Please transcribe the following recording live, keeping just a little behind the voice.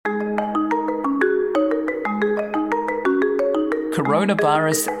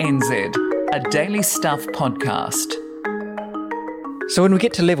Coronavirus NZ, a Daily Stuff podcast. So when we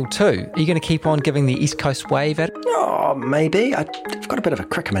get to level 2, are you going to keep on giving the East Coast wave at it? Oh, maybe. I've got a bit of a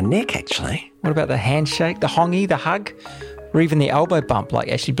crick in my neck, actually. What about the handshake, the hongy, the hug, or even the elbow bump like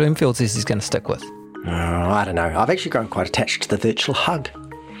Ashley Bloomfield says he's going to stick with? Oh, I don't know. I've actually grown quite attached to the virtual hug.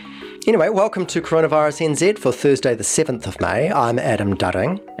 Anyway, welcome to Coronavirus NZ for Thursday the 7th of May. I'm Adam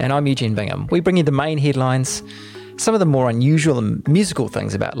Dudding. And I'm Eugene Bingham. We bring you the main headlines, some of the more unusual and musical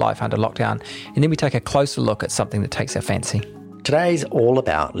things about life under lockdown, and then we take a closer look at something that takes our fancy. Today's all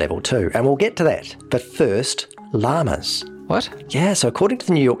about level 2, and we'll get to that. But first, llamas. What? Yeah, so according to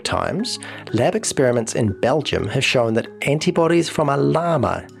the New York Times, lab experiments in Belgium have shown that antibodies from a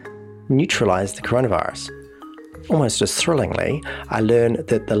llama neutralise the coronavirus. Almost as thrillingly, I learned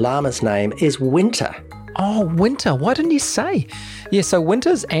that the llama's name is Winter. Oh, Winter. Why didn't you say? Yeah, so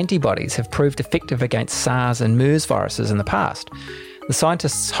Winter's antibodies have proved effective against SARS and MERS viruses in the past. The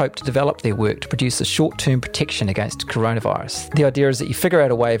scientists hope to develop their work to produce a short-term protection against coronavirus. The idea is that you figure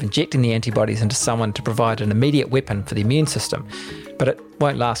out a way of injecting the antibodies into someone to provide an immediate weapon for the immune system, but it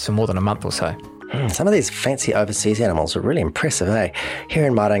won't last for more than a month or so. Some of these fancy overseas animals are really impressive, eh? Here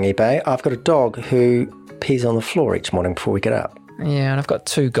in Marangi Bay, I've got a dog who pees on the floor each morning before we get up. Yeah, and I've got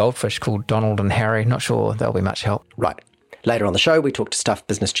 2 goldfish called Donald and Harry. Not sure they'll be much help. Right. Later on the show, we talk to Stuff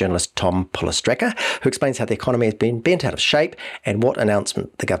business journalist Tom Polistracker, who explains how the economy has been bent out of shape and what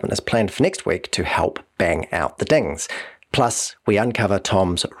announcement the government has planned for next week to help bang out the dings. Plus, we uncover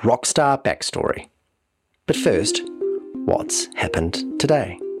Tom's rock star backstory. But first, what's happened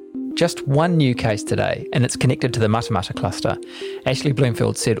today? Just one new case today, and it's connected to the Matamata cluster. Ashley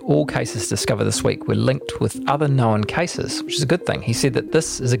Bloomfield said all cases discovered this week were linked with other known cases, which is a good thing. He said that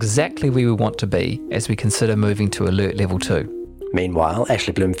this is exactly where we want to be as we consider moving to alert level 2. Meanwhile,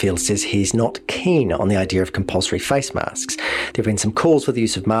 Ashley Bloomfield says he's not keen on the idea of compulsory face masks. There have been some calls for the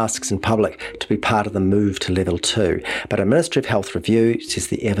use of masks in public to be part of the move to level 2, but a Ministry of Health review says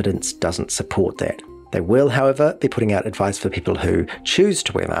the evidence doesn't support that. They will, however, be putting out advice for people who choose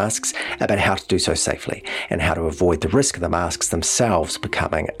to wear masks about how to do so safely and how to avoid the risk of the masks themselves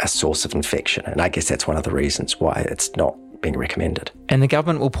becoming a source of infection. And I guess that's one of the reasons why it's not being recommended. And the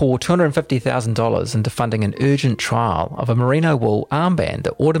government will pour $250,000 into funding an urgent trial of a merino wool armband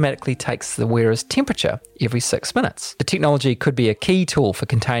that automatically takes the wearer's temperature every 6 minutes. The technology could be a key tool for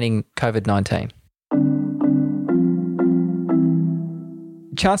containing COVID-19.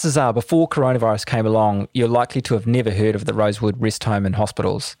 Chances are, before coronavirus came along, you're likely to have never heard of the Rosewood Rest Home and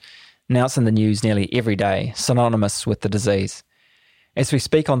Hospitals. Now it's in the news nearly every day, synonymous with the disease. As we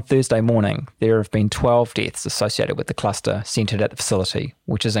speak on Thursday morning, there have been 12 deaths associated with the cluster centred at the facility,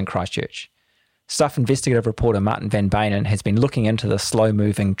 which is in Christchurch. Stuff investigative reporter Martin van Beynen has been looking into the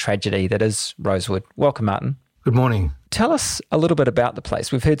slow-moving tragedy that is Rosewood. Welcome, Martin. Good morning. Tell us a little bit about the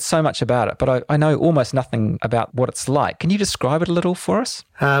place. We've heard so much about it, but I know almost nothing about what it's like. Can you describe it a little for us?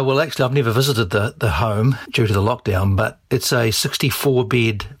 Well, actually, I've never visited the home due to the lockdown, but it's a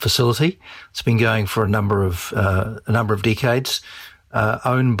 64-bed facility. It's been going for a number of decades,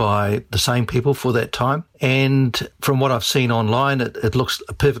 owned by the same people for that time. And from what I've seen online, it looks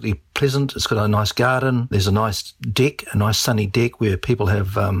perfectly pleasant. It's got a nice garden. There's a nice deck, a nice sunny deck where people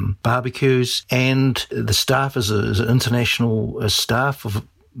have barbecues. And the staff is an international staff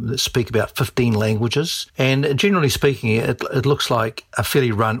that speak about 15 languages. And generally speaking, it looks like a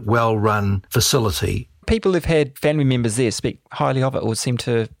fairly well-run facility. People who've had family members there speak highly of it or seem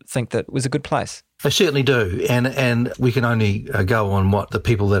to think that it was a good place. They certainly do, and we can only go on what the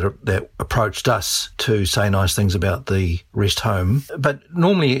people that approached us to say nice things about the rest home. But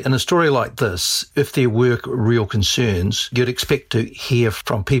normally in a story like this, if there were real concerns, you'd expect to hear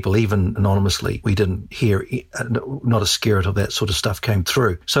from people, even anonymously. We didn't hear, not a skerrit of that sort of stuff came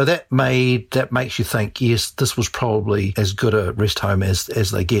through. So that makes you think, yes, this was probably as good a rest home as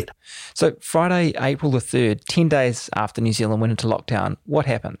they get. So Friday, April the 3rd, 10 days after New Zealand went into lockdown, what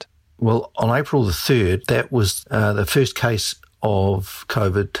happened? Well, on April the 3rd, that was the first case of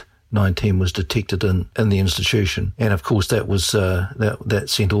COVID-19 was detected in the institution. And of course, that was that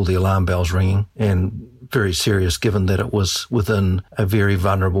sent all the alarm bells ringing, and very serious given that it was within a very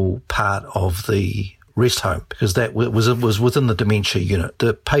vulnerable part of the rest home, because that was within the dementia unit.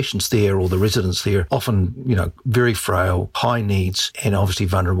 The patients there or the residents there often, very frail, high needs, and obviously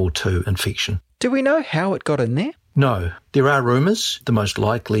vulnerable to infection. Do we know how it got in there? No, there are rumours. The most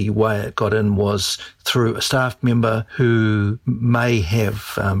likely way it got in was through a staff member who may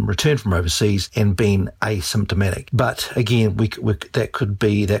have returned from overseas and been asymptomatic. But again,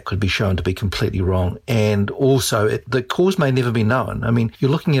 that could be shown to be completely wrong. And also, the cause may never be known. I mean,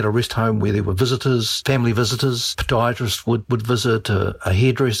 you're looking at a rest home where there were visitors, family visitors, podiatrists would visit, a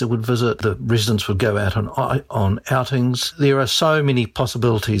hairdresser would visit, the residents would go out on outings. There are so many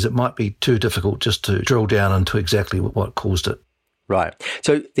possibilities. It might be too difficult just to drill down into exactly what caused it. Right.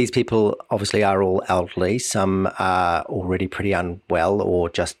 So these people obviously are all elderly. Some are already pretty unwell or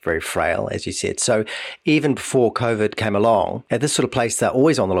just very frail, as you said. So even before COVID came along, at this sort of place, they're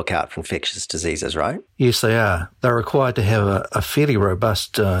always on the lookout for infectious diseases, right? Yes, they are. They're required to have a fairly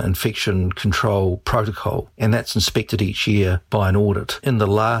robust infection control protocol, and that's inspected each year by an audit. In the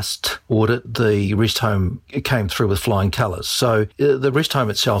last audit, the rest home came through with flying colours. So the rest home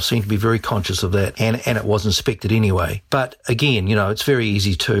itself seemed to be very conscious of that, and it was inspected anyway. But again, it's very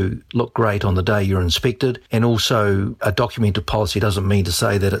easy to look great on the day you're inspected, and also a documented policy doesn't mean to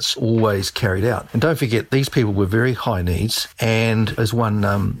say that it's always carried out. And don't forget, these people were very high needs, and as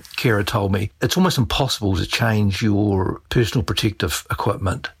one carer told me, it's almost impossible to change your personal protective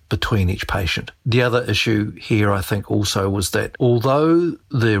equipment between each patient. The other issue here, I think, also was that although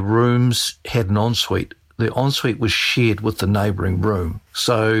the rooms had an ensuite, the ensuite was shared with the neighbouring room.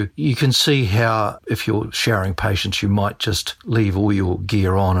 So you can see how if you're showering patients, you might just leave all your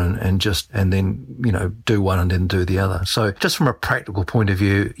gear on and then do one and then do the other. So just from a practical point of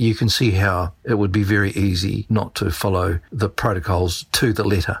view, you can see how it would be very easy not to follow the protocols to the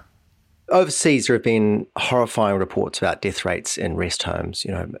letter. Overseas, there have been horrifying reports about death rates in rest homes,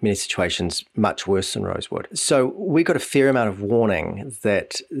 many situations much worse than Rosewood. So we got a fair amount of warning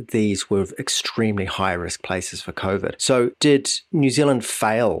that these were extremely high-risk places for COVID. So did New Zealand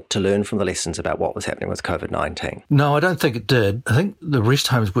fail to learn from the lessons about what was happening with COVID-19? No, I don't think it did. I think the rest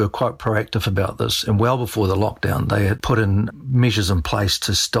homes were quite proactive about this, and well before the lockdown, they had put in measures in place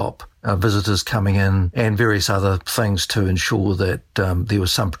to stop visitors coming in and various other things to ensure that there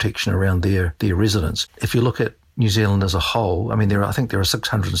was some protection around their residents. If you look at New Zealand as a whole, I mean, I think there are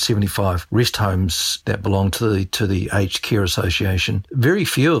 675 rest homes that belong to the Aged Care Association. Very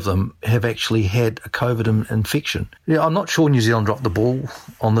few of them have actually had a COVID infection. Yeah, I'm not sure New Zealand dropped the ball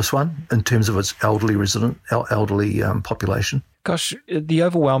on this one in terms of its elderly population. Gosh, the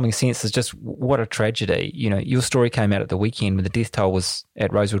overwhelming sense is just what a tragedy. Your story came out at the weekend when the death toll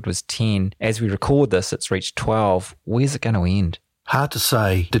at Rosewood was 10. As we record this, it's reached 12. Where's it going to end? Hard to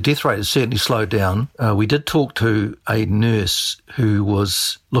say. The death rate has certainly slowed down. We did talk to a nurse who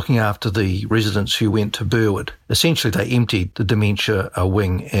was looking after the residents who went to Burwood. Essentially, they emptied the dementia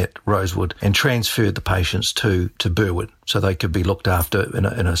wing at Rosewood and transferred the patients to Burwood so they could be looked after in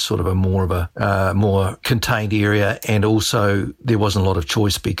a sort of a more contained area. And also, there wasn't a lot of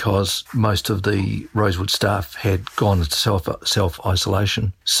choice because most of the Rosewood staff had gone into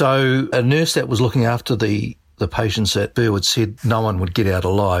self-isolation. So a nurse that was looking after the patients at Burwood said no one would get out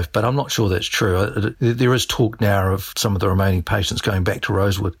alive, but I'm not sure that's true. There is talk now of some of the remaining patients going back to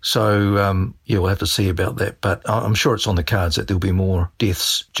Rosewood. So, we'll have to see about that. But I'm sure it's on the cards that there'll be more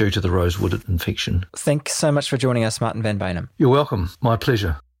deaths due to the Rosewood infection. Thanks so much for joining us, Martin van Beinum. You're welcome. My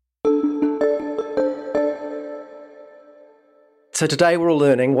pleasure. So today we're all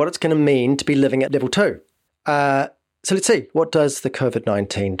learning what it's going to mean to be living at level 2. So let's see, what does the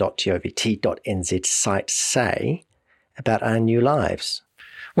covid19.govt.nz site say about our new lives?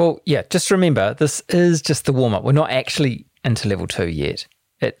 Well, yeah, just remember, this is just the warm-up. We're not actually into level 2 yet.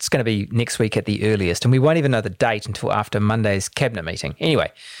 It's going to be next week at the earliest, and we won't even know the date until after Monday's cabinet meeting.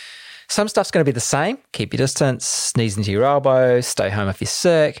 Anyway, some stuff's going to be the same. Keep your distance, sneeze into your elbow, stay home if you're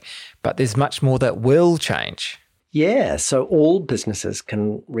sick, but there's much more that will change. Yeah, so all businesses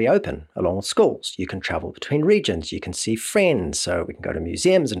can reopen along with schools. You can travel between regions. You can see friends. So we can go to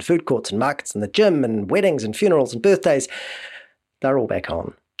museums and food courts and markets and the gym and weddings and funerals and birthdays. They're all back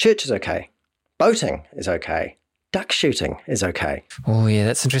on. Church is okay. Boating is okay. Duck shooting is okay. Oh, yeah,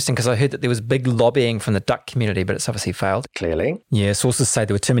 that's interesting because I heard that there was big lobbying from the duck community, but it's obviously failed. Clearly. Yeah, sources say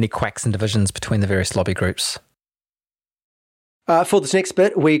there were too many quacks and divisions between the various lobby groups. For this next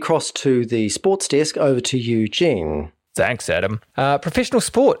bit, we cross to the sports desk. Over to Eugene. Thanks, Adam. Professional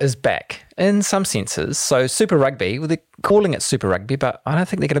sport is back in some senses. So Super Rugby, well, they're calling it Super Rugby, but I don't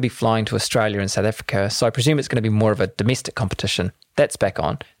think they're going to be flying to Australia and South Africa. So I presume it's going to be more of a domestic competition. That's back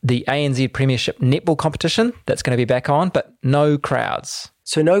on. The ANZ Premiership Netball competition, that's going to be back on, but no crowds.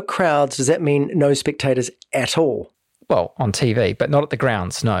 So no crowds, does that mean no spectators at all? Well, on TV, but not at the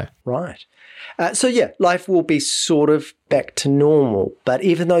grounds, no. Right. Life will be sort of back to normal. But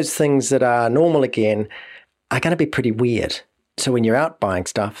even those things that are normal again are going to be pretty weird. So when you're out buying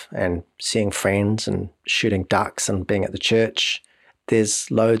stuff and seeing friends and shooting ducks and being at the church, there's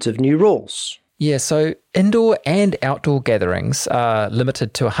loads of new rules. Yeah, so indoor and outdoor gatherings are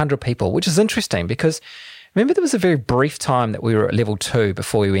limited to 100 people, which is interesting because remember there was a very brief time that we were at level 2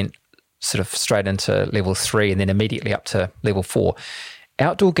 before we went sort of straight into level 3 and then immediately up to level 4.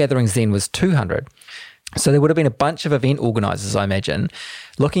 Outdoor gatherings then was 200. So there would have been a bunch of event organisers, I imagine,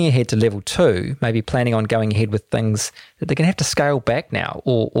 looking ahead to level 2, maybe planning on going ahead with things that they're going to have to scale back now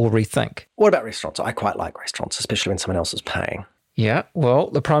or rethink. What about restaurants? I quite like restaurants, especially when someone else is paying. Yeah, well,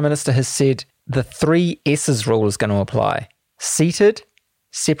 the Prime Minister has said the 3 S's rule is going to apply. Seated,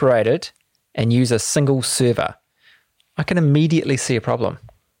 separated, and use a single server. I can immediately see a problem.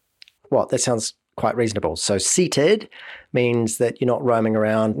 Well, that sounds quite reasonable. So seated means that you're not roaming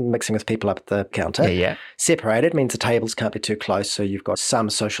around mixing with people up at the counter. Yeah. Separated means the tables can't be too close, so you've got some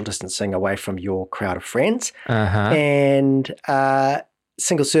social distancing away from your crowd of friends. And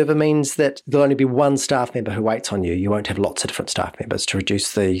single server means that there'll only be one staff member who waits on you. You won't have lots of different staff members to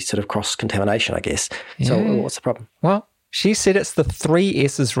reduce the sort of cross-contamination, I guess. Yeah. So what's the problem? Well, she said it's the 3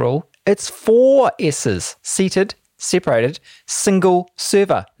 S's rule. It's 4 S's. Seated, separated, single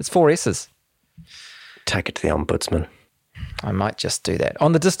server. It's 4 S's. Take it to the Ombudsman. I might just do that.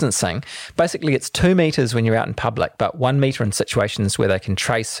 On the distancing, basically it's 2 metres when you're out in public, but 1 metre in situations where they can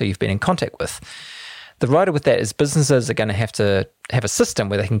trace who you've been in contact with. The rider with that is businesses are going to have a system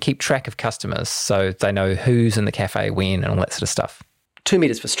where they can keep track of customers so they know who's in the cafe, when, and all that sort of stuff. 2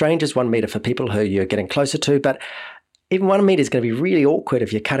 metres for strangers, 1 metre for people who you're getting closer to, but even 1 metre is going to be really awkward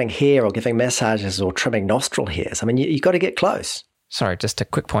if you're cutting hair or giving massages or trimming nostril hairs. I mean, you've got to get close. Sorry, just a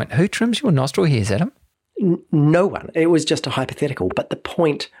quick point. Who trims your nostril hairs, Adam? No one. It was just a hypothetical, but the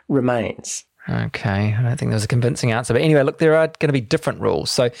point remains. Okay, I don't think there was a convincing answer. But anyway, look, there are going to be different rules.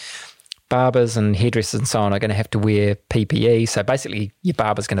 So barbers and hairdressers and so on are going to have to wear PPE. So basically, your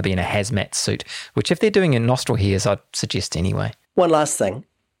barber's going to be in a hazmat suit, which if they're doing your nostril hairs, I'd suggest anyway. One last thing.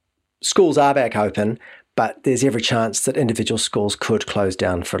 Schools are back open, but there's every chance that individual schools could close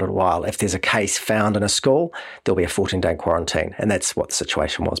down for a little while. If there's a case found in a school, there'll be a 14-day quarantine. And that's what the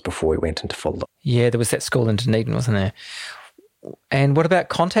situation was before we went into full lockdown. Yeah, there was that school in Dunedin, wasn't there? And what about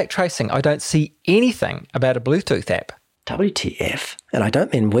contact tracing? I don't see anything about a Bluetooth app. WTF? And I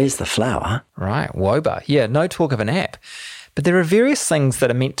don't mean where's the flower? Right, WOBA. Yeah, no talk of an app. But there are various things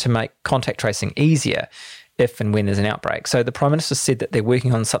that are meant to make contact tracing easier if and when there's an outbreak. So the Prime Minister said that they're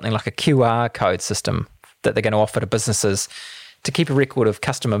working on something like a QR code system that they're going to offer to businesses to keep a record of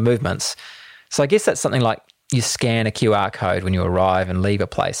customer movements. So I guess that's something like you scan a QR code when you arrive and leave a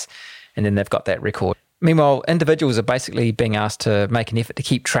place, and then they've got that record. Meanwhile, individuals are basically being asked to make an effort to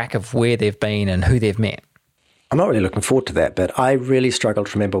keep track of where they've been and who they've met. I'm not really looking forward to that, but I really struggle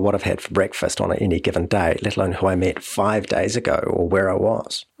to remember what I've had for breakfast on any given day, let alone who I met 5 days ago or where I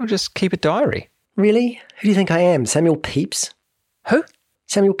was. Well, just keep a diary. Really? Who do you think I am? Samuel Pepys? Who?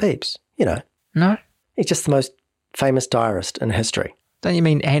 Samuel Pepys. You know. No. He's just the most famous diarist in history. Don't you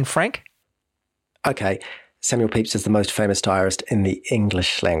mean Anne Frank? Okay, Samuel Pepys is the most famous diarist in the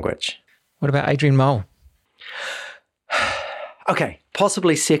English language. What about Adrian Mole? Okay,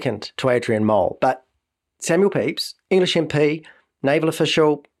 possibly second to Adrian Mole, but Samuel Pepys, English MP, naval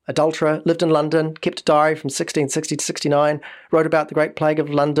official, adulterer, lived in London, kept a diary from 1660 to 69, wrote about the Great Plague of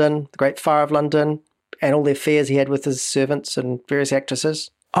London, the Great Fire of London, and all the affairs he had with his servants and various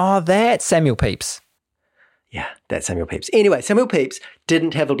actresses. Oh, that's Samuel Pepys. Yeah, that's Samuel Pepys. Anyway, Samuel Pepys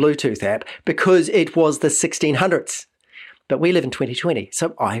didn't have a Bluetooth app because it was the 1600s. But we live in 2020,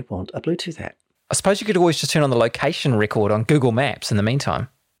 so I want a Bluetooth app. I suppose you could always just turn on the location record on Google Maps in the meantime.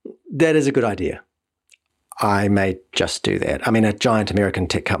 That is a good idea. I may just do that. I mean, a giant American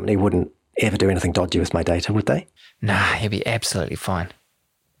tech company wouldn't ever do anything dodgy with my data, would they? Nah, you'd be absolutely fine.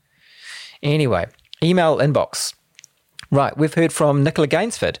 Anyway, email inbox. Right, we've heard from Nicola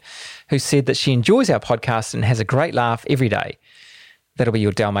Gainsford, who said that she enjoys our podcast and has a great laugh every day. That'll be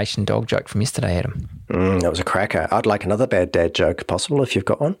your Dalmatian dog joke from yesterday, Adam. That was a cracker. I'd like another bad dad joke, possible, if you've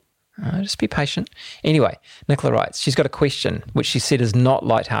got one. Just be patient. Anyway, Nicola writes, she's got a question, which she said is not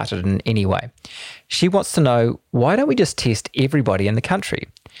lighthearted in any way. She wants to know, why don't we just test everybody in the country?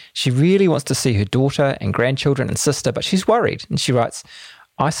 She really wants to see her daughter and grandchildren and sister, but she's worried. And she writes,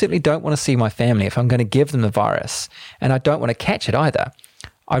 I certainly don't want to see my family if I'm going to give them the virus, and I don't want to catch it either.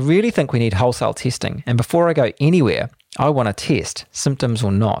 I really think we need wholesale testing, and before I go anywhere, I want to test, symptoms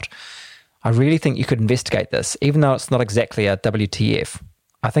or not. I really think you could investigate this, even though it's not exactly a WTF.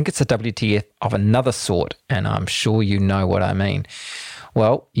 I think it's a WTF of another sort, and I'm sure you know what I mean.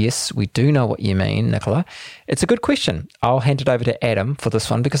 Well, yes, we do know what you mean, Nicola. It's a good question. I'll hand it over to Adam for this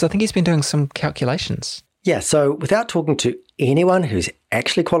one because I think he's been doing some calculations. Yeah, so without talking to anyone who's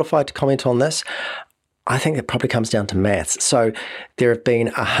actually qualified to comment on this, I think it probably comes down to maths. So there have been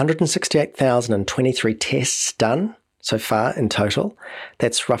 168,023 tests done so far in total.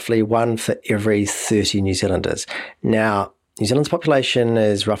 That's roughly one for every 30 New Zealanders. Now, New Zealand's population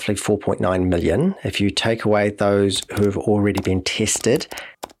is roughly 4.9 million. If you take away those who have already been tested,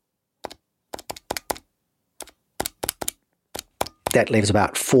 that leaves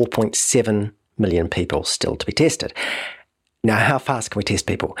about 4.7 million people still to be tested. Now, how fast can we test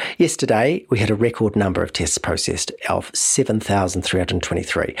people? Yesterday, we had a record number of tests processed of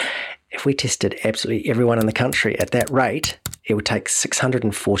 7,323. If we tested absolutely everyone in the country at that rate, it would take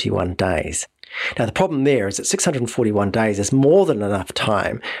 641 days. Now, the problem there is that 641 days is more than enough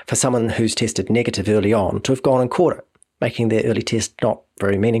time for someone who's tested negative early on to have gone and caught it, making their early test not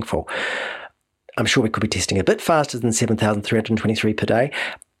very meaningful. I'm sure we could be testing a bit faster than 7,323 per day,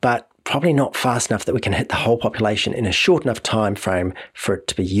 but probably not fast enough that we can hit the whole population in a short enough time frame for it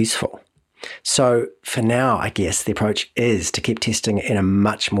to be useful. So for now, I guess the approach is to keep testing in a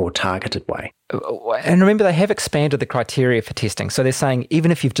much more targeted way. And remember, they have expanded the criteria for testing. So they're saying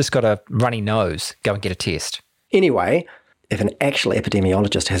even if you've just got a runny nose, go and get a test. Anyway, if an actual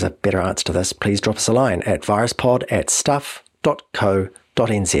epidemiologist has a better answer to this, please drop us a line at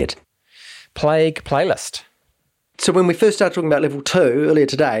viruspod@stuff.co.nz. Plague playlist. So when we first started talking about level 2 earlier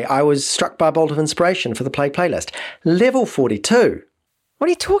today, I was struck by a bolt of inspiration for the Plague playlist. Level 42. What are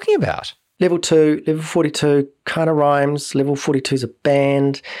you talking about? Level 2, level 42 kind of rhymes. Level 42 is a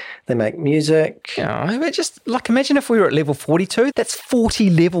band. They make music. Imagine if we were at level 42. That's 40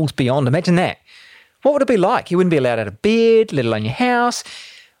 levels beyond. Imagine that. What would it be like? You wouldn't be allowed out of bed, let alone your house.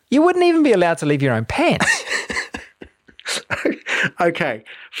 You wouldn't even be allowed to leave your own pants. Okay,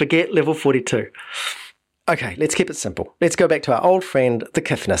 forget level 42. Okay, let's keep it simple. Let's go back to our old friend, the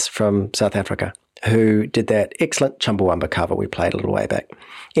Kifness from South Africa, who did that excellent Chumbawamba cover we played a little way back.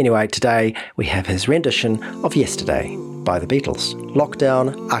 Anyway, today we have his rendition of Yesterday by the Beatles,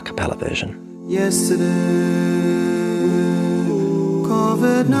 lockdown a cappella version. Yesterday,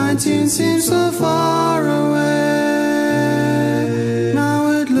 COVID-19 seems so far away.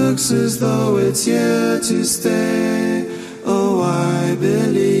 Now it looks as though it's here to stay. Oh, I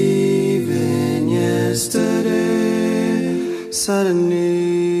believe in yesterday.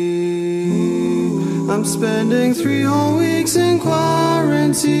 Suddenly, I'm spending 3 whole weeks in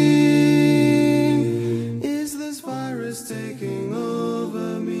quarantine. Is this virus taking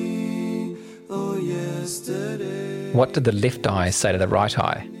over me? Oh, yesterday. What did the left eye say to the right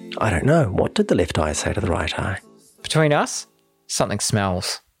eye? I don't know. What did the left eye say to the right eye? Between us, something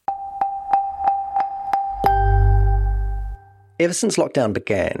smells. Ever since lockdown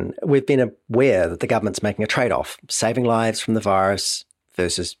began, we've been aware that the government's making a trade-off, saving lives from the virus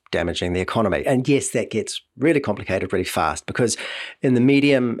versus damaging the economy. And yes, that gets really complicated really fast because in the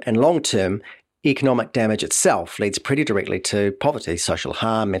medium and long term, economic damage itself leads pretty directly to poverty, social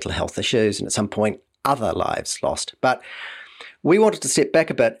harm, mental health issues, and at some point, other lives lost. But we wanted to step back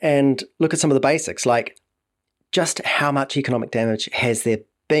a bit and look at some of the basics, like just how much economic damage has there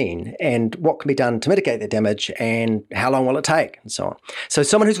been and what can be done to mitigate the damage and how long will it take and so on. So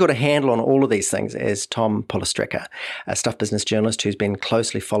someone who's got a handle on all of these things is Tom Polestreka, a Stuff Business journalist who's been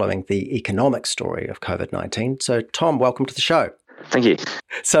closely following the economic story of COVID-19. So Tom, welcome to the show. Thank you.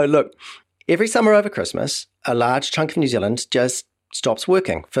 So look, every summer over Christmas, a large chunk of New Zealand just stops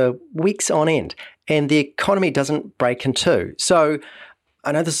working for weeks on end and the economy doesn't break in two. So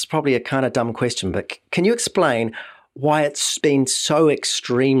I know this is probably a kind of dumb question, but can you explain why it's been so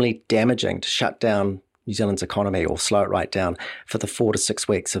extremely damaging to shut down New Zealand's economy or slow it right down for the 4 to 6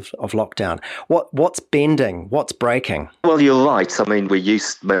 weeks of lockdown? What's bending? What's breaking? Well, you're right. I mean, we're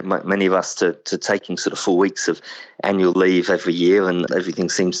used, many of us, to taking sort of 4 weeks of annual leave every year and everything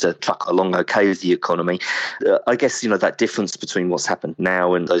seems to truck along okay with the economy. I guess, that difference between what's happened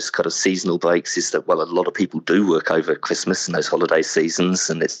now and those kind of seasonal breaks is that, well, a lot of people do work over Christmas and those holiday seasons,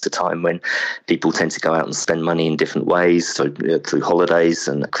 and it's the time when people tend to go out and spend money in different ways through holidays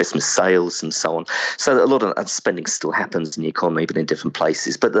and Christmas sales and so on. So a lot of that spending still happens in the economy, but in different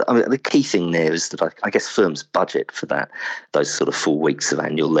places. But the key thing there is that I guess firms budget for those sort of 4 weeks of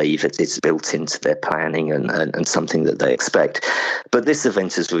annual leave. It's built into their planning and something that they expect. But this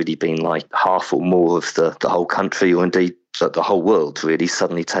event has really been like half or more of the whole country, or indeed the whole world, really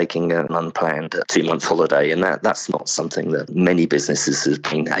suddenly taking an unplanned 2-month holiday. And that's not something that many businesses have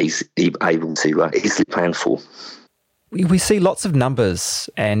been able to easily plan for. We see lots of numbers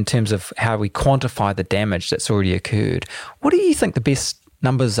in terms of how we quantify the damage that's already occurred. What do you think the best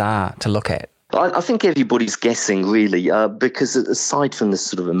numbers are to look at? I think everybody's guessing, really, because aside from the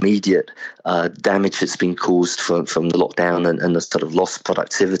sort of immediate damage that's been caused from the lockdown and the sort of lost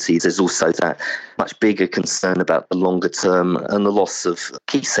productivity, there's also that much bigger concern about the longer term and the loss of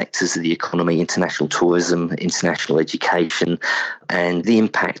key sectors of the economy, international tourism, international education, and the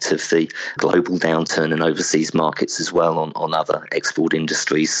impact of the global downturn in overseas markets as well on other export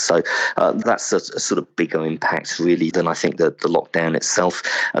industries. So that's a sort of bigger impact, really, than I think the lockdown itself.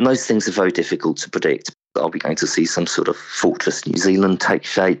 And those things are very difficult to predict. Are we going to see some sort of Fortress New Zealand take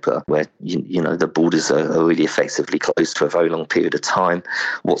shape where the borders are really effectively closed for a very long period of time?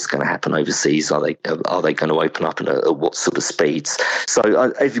 What's going to happen overseas? Are they going to open up, and at what sort of speeds? So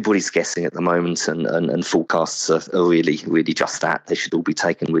everybody's guessing at the moment, and forecasts are really, really just that. They should all be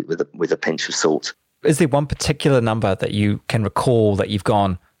taken with a pinch of salt. Is there one particular number that you can recall that you've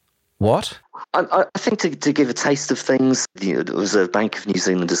gone, what? I think to give a taste of things, the Reserve Bank of New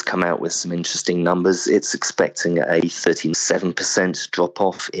Zealand has come out with some interesting numbers. It's expecting a 13.7%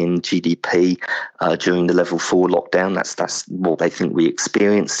 drop-off in GDP during the level 4 lockdown. That's what they think we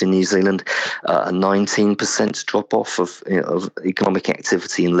experienced in New Zealand. A 19% drop-off of economic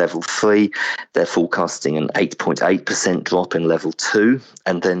activity in level 3. They're forecasting an 8.8% drop in level 2,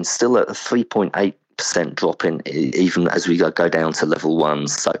 and then still a 3.8% drop in even as we go down to level 1.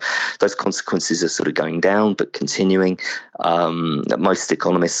 So those consequences are sort of going down but continuing. Most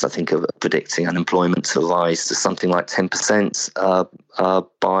economists, I think, are predicting unemployment to rise to something like 10%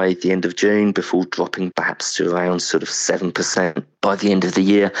 by the end of June, before dropping perhaps to around sort of 7% by the end of the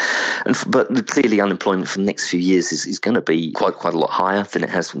year. But clearly unemployment for the next few years is going to be quite a lot higher than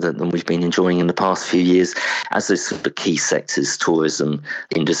it has than we've been enjoying in the past few years, as those sort of key sectors, tourism,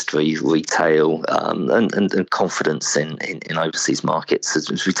 industry, retail, and confidence in overseas markets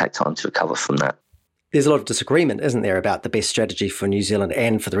as we take time to recover from that. There's a lot of disagreement, isn't there, about the best strategy for New Zealand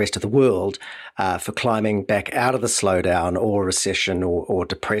and for the rest of the world for climbing back out of the slowdown or recession or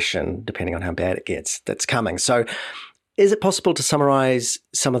depression, depending on how bad it gets, that's coming. So is it possible to summarise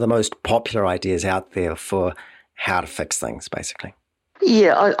some of the most popular ideas out there for how to fix things, basically?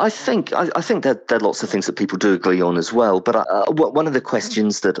 Yeah, I think that there are lots of things that people do agree on as well. But one of the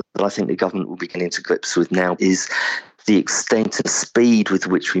questions that I think the government will be getting to grips with now is the extent and speed with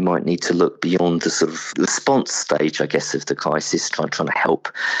which we might need to look beyond the sort of response stage, I guess, of the crisis, trying to help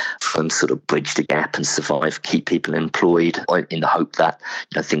from sort of bridge the gap and survive, keep people employed in the hope that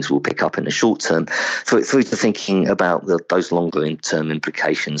things will pick up in the short term, through to thinking about those longer term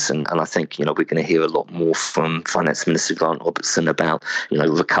implications. And I think we're going to hear a lot more from Finance Minister Grant Robertson about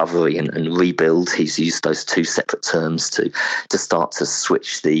recovery and rebuild. He's used those two separate terms to start to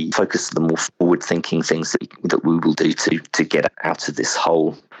switch the focus to the more forward thinking things that we will do to get out of this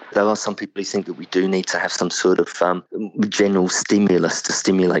hole. There are some people who think that we do need to have some sort of general stimulus to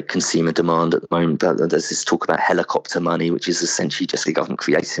stimulate consumer demand at the moment. There's this talk about helicopter money, which is essentially just the government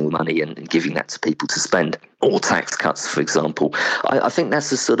creating money and giving that to people to spend. Or tax cuts, for example. I think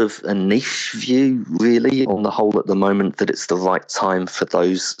that's a sort of a niche view, really, on the whole at the moment, that it's the right time for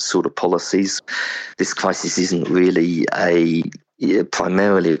those sort of policies. This crisis isn't really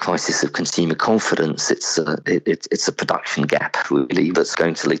primarily a crisis of consumer confidence. It's a production gap, really, that's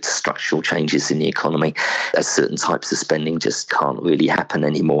going to lead to structural changes in the economy, as certain types of spending just can't really happen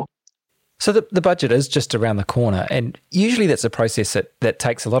anymore. So the budget is just around the corner, and usually that's a process that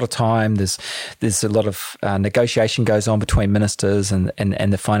takes a lot of time. There's a lot of negotiation goes on between ministers and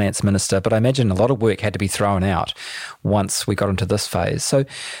the finance minister, but I imagine a lot of work had to be thrown out once we got into this phase. So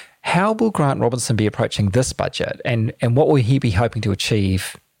how will Grant Robertson be approaching this budget, and what will he be hoping to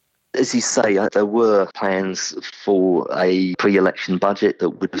achieve? As you say, there were plans for a pre-election budget that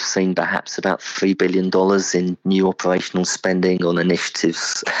would have seen perhaps about $3 billion in new operational spending on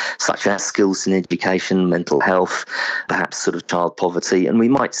initiatives such as skills in education, mental health, perhaps sort of child poverty. And we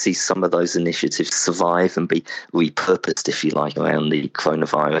might see some of those initiatives survive and be repurposed, if you like, around the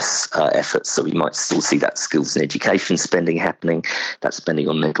coronavirus efforts. So we might still see that skills in education spending happening, that spending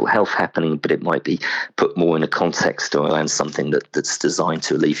on mental health happening, but it might be put more in a context or around something that's designed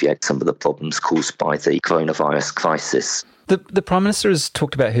to alleviate some of the problems caused by the coronavirus crisis. The Prime Minister has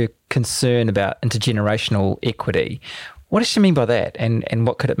talked about her concern about intergenerational equity. What does she mean by that, and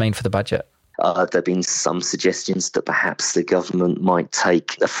what could it mean for the budget? There have been some suggestions that perhaps the government might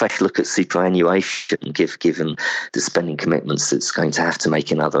take a fresh look at superannuation, given the spending commitments it's going to have to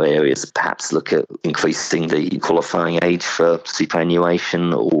make in other areas. Perhaps look at increasing the qualifying age for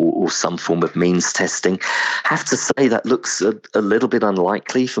superannuation or some form of means testing. I have to say that looks a little bit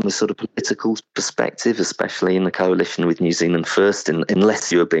unlikely from a sort of political perspective, especially in the coalition with New Zealand First,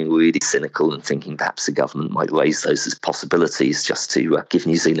 unless you're being really cynical and thinking perhaps the government might raise those as possibilities just to give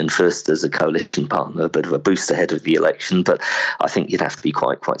New Zealand First as a coalition coalition partner, a bit of a boost ahead of the election. But I think you'd have to be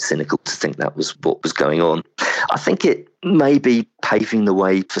quite cynical to think that was what was going on. I think it may be paving the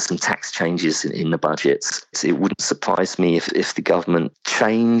way for some tax changes in the budgets. It wouldn't surprise me if the government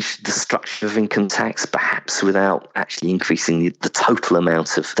changed the structure of income tax, perhaps without actually increasing the total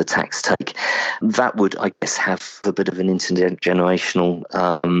amount of the tax take. That would, I guess, have a bit of an intergenerational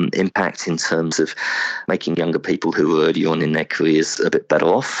impact in terms of making younger people who are early on in their careers a bit better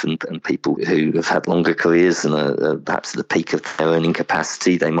off, and people who have had longer careers and are perhaps at the peak of their earning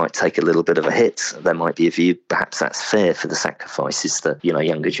capacity, they might take a little bit of a hit. There might be a view, perhaps that's fair for the sacrifices that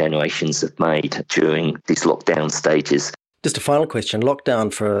younger generations have made during these lockdown stages. Just a final question.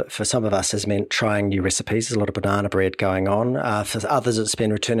 Lockdown for some of us has meant trying new recipes. There's a lot of banana bread going on. For others, it's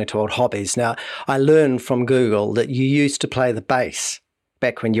been returning to old hobbies. Now, I learned from Google that you used to play the bass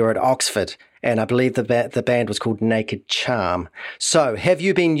back when you were at Oxford, and I believe the band was called Naked Charm. So have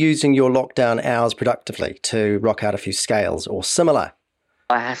you been using your lockdown hours productively to rock out a few scales or similar?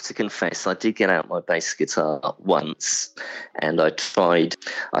 I have to confess, I did get out my bass guitar once, and I tried,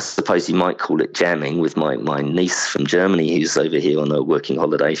 I suppose you might call it jamming, with my niece from Germany who's over here on a working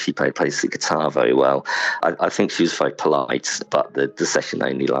holiday. She plays the guitar very well. I think she was very polite, but the session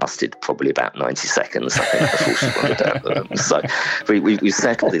only lasted probably about 90 seconds, I think, before she wandered out the room. So we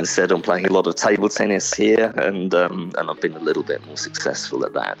settled instead on playing a lot of table tennis here, and I've been a little bit more successful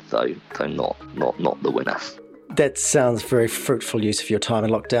at that, though not the winner. That sounds very fruitful use of your time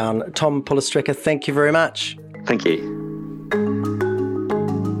in lockdown. Tom Polestricka, thank you very much. Thank you.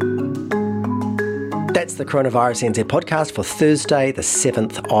 That's the Coronavirus NZ podcast for Thursday, the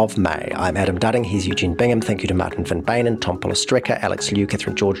 7th of May. I'm Adam Dudding. Here's Eugene Bingham. Thank you to Martin Van Benen, Tom Polestricka, Alex Liu,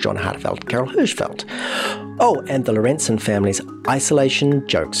 Catherine George, John Hartfeld, Carol Hirschfeld. Oh, and the Lorentzen family's Isolation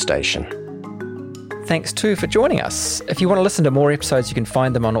Joke Station. Thanks too for joining us. If you want to listen to more episodes, you can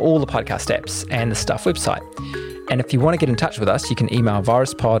find them on all the podcast apps and the Stuff website. And if you want to get in touch with us, you can email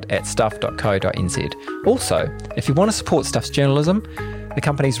viruspod@stuff.co.nz. Also, if you want to support Stuff's journalism, the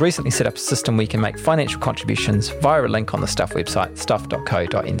company's recently set up a system where you can make financial contributions via a link on the Stuff website,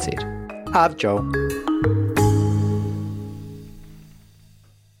 stuff.co.nz. Av Joe.